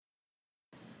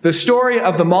The story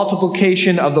of the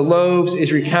multiplication of the loaves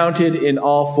is recounted in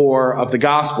all four of the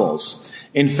Gospels.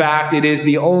 In fact, it is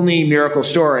the only miracle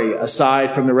story,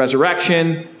 aside from the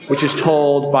resurrection, which is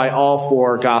told by all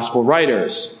four Gospel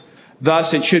writers.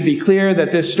 Thus, it should be clear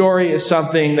that this story is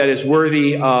something that is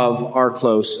worthy of our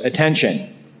close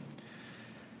attention.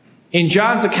 In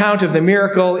John's account of the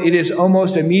miracle, it is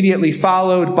almost immediately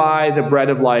followed by the bread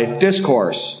of life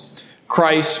discourse,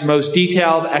 Christ's most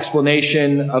detailed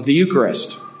explanation of the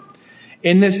Eucharist.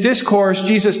 In this discourse,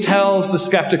 Jesus tells the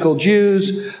skeptical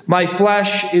Jews, "My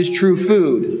flesh is true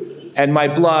food, and my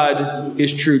blood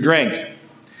is true drink.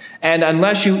 And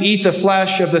unless you eat the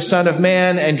flesh of the Son of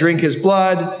Man and drink his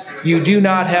blood, you do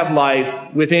not have life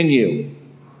within you."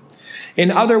 In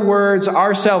other words,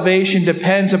 our salvation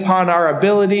depends upon our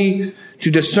ability to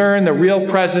discern the real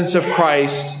presence of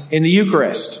Christ in the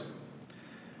Eucharist.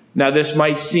 Now, this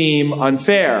might seem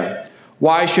unfair.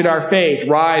 Why should our faith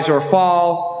rise or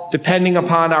fall depending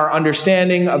upon our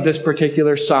understanding of this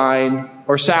particular sign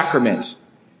or sacrament?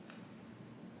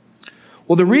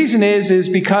 Well, the reason is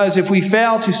because if we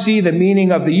fail to see the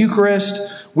meaning of the Eucharist,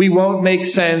 we won't make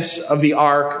sense of the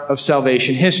arc of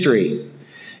salvation history.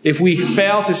 If we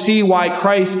fail to see why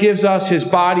Christ gives us his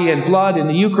body and blood in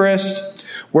the Eucharist,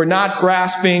 we're not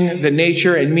grasping the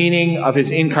nature and meaning of his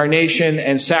incarnation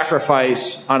and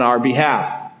sacrifice on our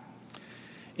behalf.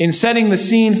 In setting the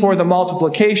scene for the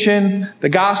multiplication, the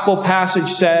gospel passage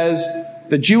says,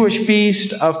 the Jewish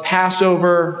feast of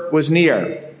Passover was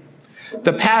near.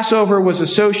 The Passover was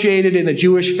associated in the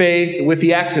Jewish faith with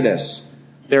the Exodus,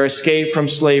 their escape from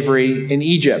slavery in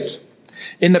Egypt.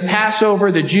 In the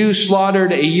Passover, the Jews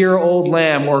slaughtered a year-old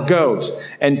lamb or goat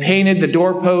and painted the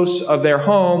doorposts of their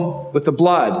home with the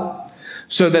blood,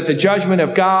 so that the judgment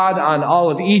of God on all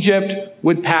of Egypt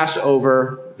would pass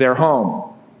over their home.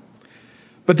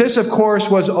 But this, of course,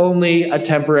 was only a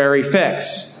temporary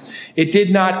fix. It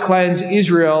did not cleanse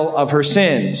Israel of her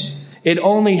sins. It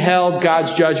only held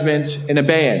God's judgment in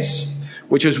abeyance,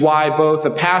 which is why both the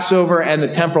Passover and the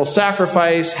temporal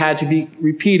sacrifice had to be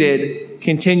repeated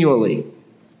continually.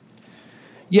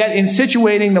 Yet in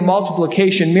situating the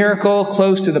multiplication miracle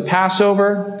close to the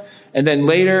Passover, and then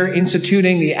later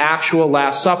instituting the actual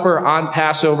Last Supper on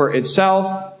Passover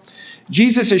itself,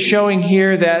 Jesus is showing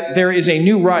here that there is a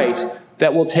new rite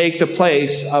that will take the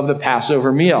place of the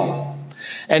Passover meal.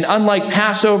 And unlike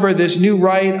Passover, this new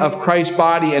rite of Christ's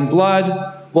body and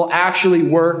blood will actually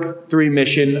work the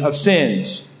remission of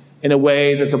sins in a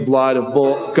way that the blood of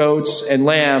goats and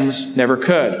lambs never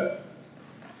could.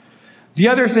 The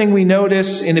other thing we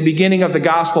notice in the beginning of the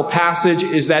gospel passage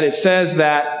is that it says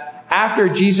that after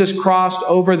Jesus crossed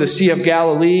over the Sea of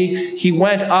Galilee, he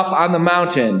went up on the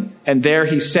mountain, and there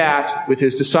he sat with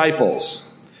his disciples.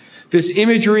 This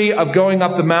imagery of going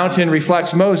up the mountain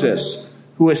reflects Moses,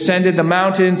 who ascended the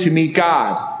mountain to meet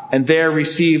God, and there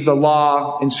received the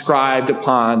law inscribed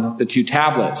upon the 2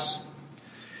 tablets.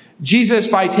 Jesus,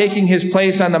 by taking his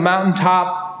place on the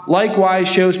mountaintop, likewise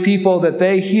shows people that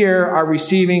they here are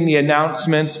receiving the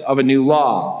announcement of a new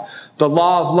law, the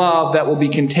law of love that will be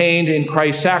contained in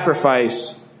Christ's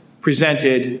sacrifice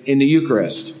presented in the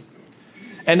Eucharist.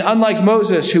 And unlike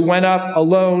Moses, who went up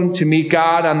alone to meet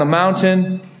God on the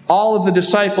mountain, all of the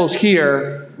disciples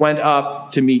here went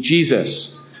up to meet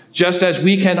Jesus, just as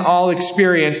we can all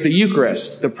experience the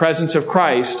Eucharist, the presence of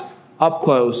Christ, up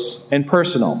close and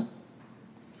personal.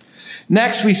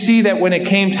 Next, we see that when it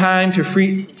came time to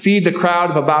feed the crowd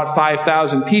of about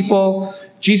 5,000 people,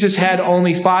 Jesus had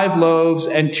only 5 loaves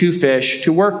and 2 fish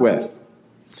to work with.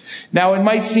 Now, it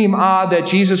might seem odd that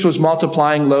Jesus was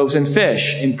multiplying loaves and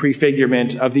fish in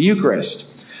prefigurement of the Eucharist.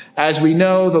 As we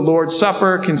know, the Lord's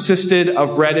Supper consisted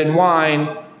of bread and wine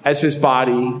as his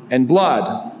body and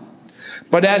blood.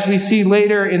 But as we see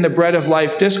later in the bread of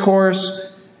life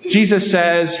discourse, Jesus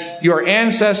says, "Your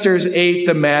ancestors ate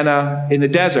the manna in the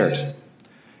desert."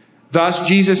 Thus,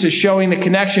 Jesus is showing the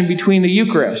connection between the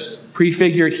Eucharist,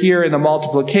 prefigured here in the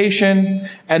multiplication,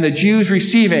 and the Jews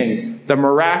receiving the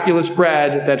miraculous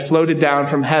bread that floated down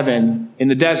from heaven in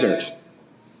the desert.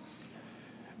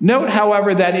 Note,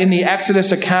 however, that in the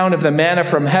Exodus account of the manna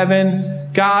from heaven,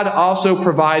 God also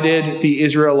provided the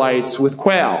Israelites with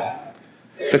quail.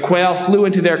 The quail flew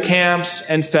into their camps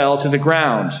and fell to the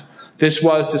ground. This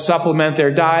was to supplement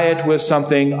their diet with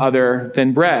something other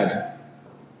than bread.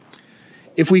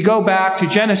 If we go back to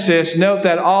Genesis, note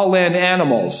that all land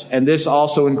animals, and this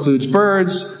also includes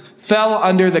birds, fell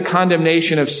under the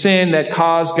condemnation of sin that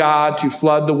caused God to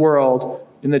flood the world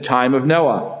in the time of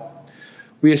Noah.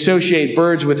 We associate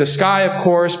birds with the sky, of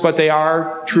course, but they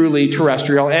are truly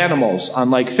terrestrial animals,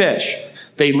 unlike fish.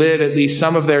 They live at least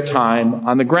some of their time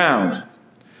on the ground.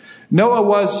 Noah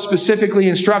was specifically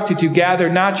instructed to gather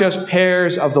not just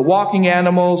pairs of the walking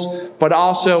animals, but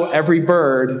also every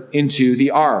bird into the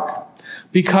ark,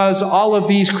 because all of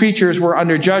these creatures were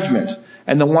under judgment,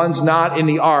 and the ones not in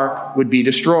the ark would be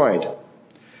destroyed.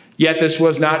 Yet this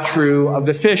was not true of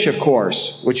the fish, of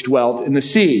course, which dwelt in the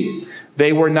sea.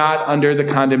 They were not under the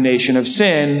condemnation of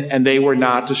sin, and they were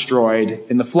not destroyed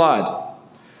in the flood.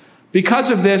 Because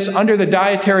of this, under the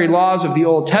dietary laws of the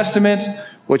Old Testament,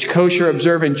 which kosher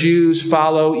observant Jews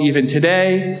follow even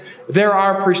today, there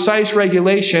are precise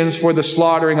regulations for the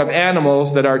slaughtering of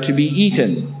animals that are to be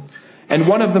eaten. And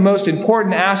one of the most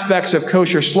important aspects of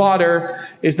kosher slaughter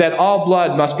is that all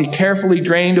blood must be carefully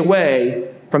drained away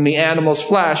from the animal's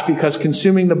flesh, because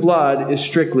consuming the blood is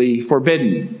strictly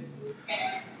forbidden.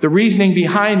 The reasoning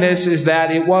behind this is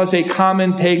that it was a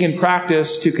common pagan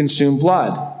practice to consume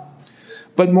blood.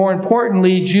 But more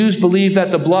importantly, Jews believed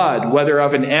that the blood, whether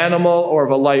of an animal or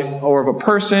of a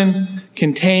person,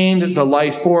 contained the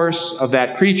life force of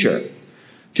that creature.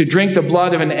 To drink the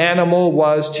blood of an animal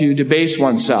was to debase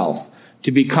oneself,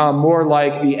 to become more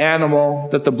like the animal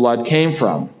that the blood came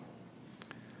from.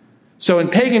 So in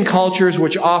pagan cultures,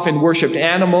 which often worshipped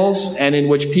animals and in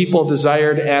which people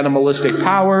desired animalistic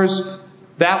powers,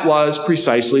 that was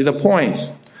precisely the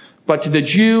point. But to the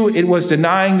Jew, it was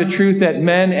denying the truth that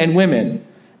men and women,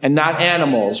 and not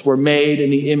animals, were made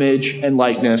in the image and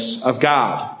likeness of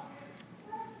God.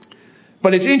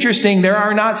 But it's interesting, there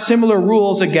are not similar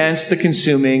rules against the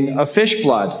consuming of fish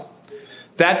blood.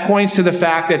 That points to the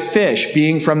fact that fish,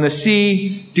 being from the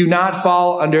sea, do not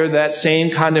fall under that same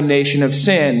condemnation of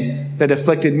sin that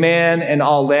afflicted man and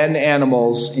all land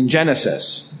animals in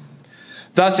Genesis.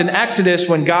 Thus, in Exodus,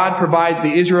 when God provides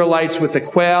the Israelites with the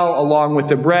quail along with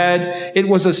the bread, it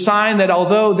was a sign that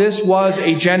although this was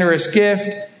a generous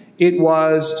gift, it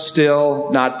was still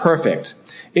not perfect.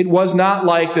 It was not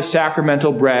like the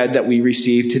sacramental bread that we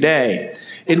receive today.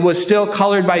 It was still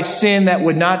colored by sin that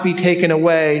would not be taken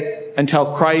away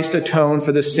until Christ atoned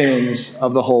for the sins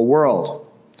of the whole world.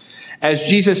 As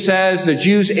Jesus says, the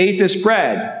Jews ate this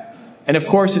bread, and of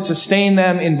course it sustained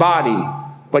them in body,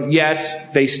 but yet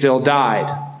they still died.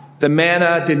 The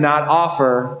manna did not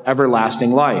offer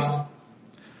everlasting life.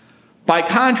 By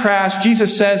contrast,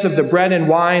 Jesus says of the bread and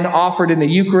wine offered in the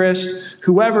Eucharist,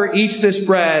 whoever eats this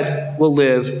bread will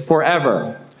live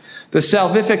forever. The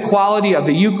salvific quality of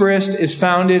the Eucharist is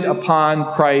founded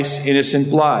upon Christ's innocent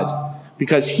blood,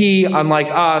 because he, unlike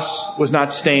us, was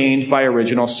not stained by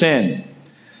original sin.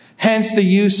 Hence the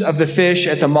use of the fish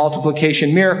at the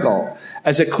multiplication miracle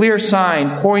as a clear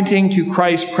sign pointing to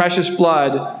Christ's precious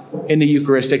blood in the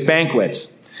Eucharistic banquet,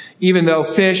 even though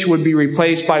fish would be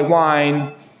replaced by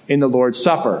wine in the Lord's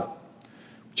Supper,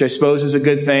 which I suppose is a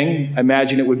good thing. I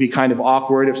imagine it would be kind of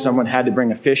awkward if someone had to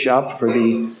bring a fish up for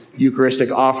the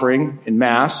Eucharistic offering in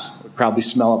Mass. It would probably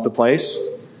smell up the place.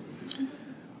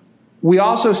 We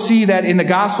also see that in the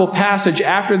gospel passage,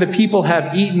 after the people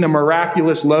have eaten the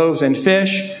miraculous loaves and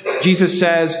fish, Jesus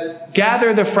says,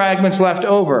 "Gather the fragments left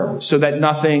over so that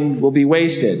nothing will be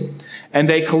wasted." And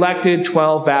they collected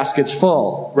 12 baskets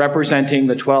full, representing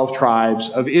the 12 tribes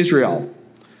of Israel.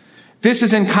 This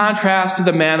is in contrast to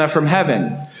the manna from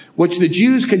heaven, which the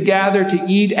Jews could gather to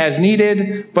eat as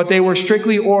needed, but they were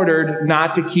strictly ordered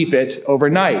not to keep it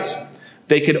overnight.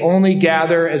 They could only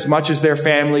gather as much as their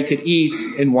family could eat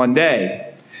in one day.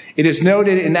 It is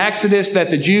noted in Exodus that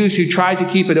the Jews who tried to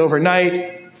keep it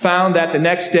overnight found that the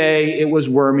next day it was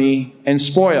wormy and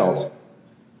spoiled.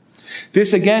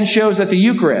 This again shows that the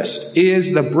Eucharist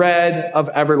is the bread of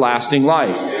everlasting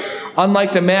life.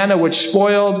 Unlike the manna which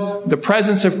spoiled, the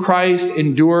presence of Christ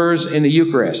endures in the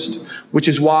Eucharist, which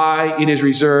is why it is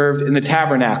reserved in the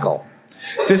tabernacle.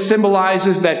 This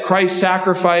symbolizes that Christ's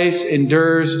sacrifice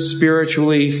endures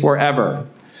spiritually forever.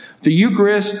 The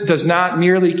Eucharist does not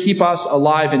merely keep us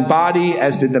alive in body,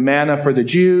 as did the manna for the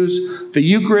Jews. The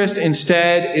Eucharist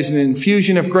instead is an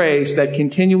infusion of grace that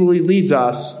continually leads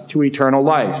us to eternal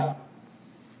life.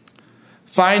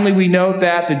 Finally, we note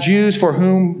that the Jews for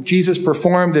whom Jesus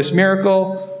performed this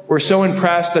miracle were so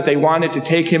impressed that they wanted to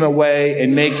take him away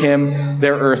and make him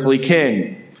their earthly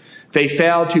king. They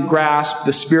failed to grasp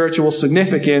the spiritual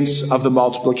significance of the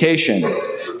multiplication.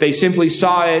 They simply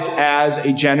saw it as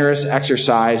a generous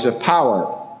exercise of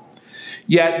power.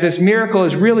 Yet this miracle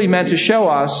is really meant to show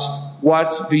us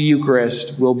what the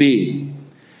Eucharist will be.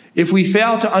 If we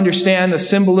fail to understand the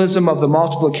symbolism of the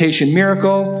multiplication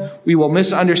miracle, we will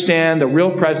misunderstand the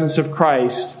real presence of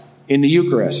Christ in the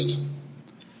Eucharist.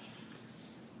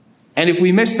 And if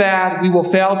we miss that, we will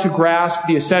fail to grasp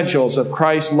the essentials of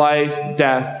Christ's life,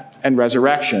 death, and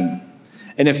resurrection.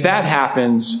 And if that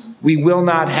happens, we will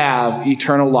not have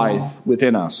eternal life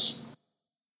within us.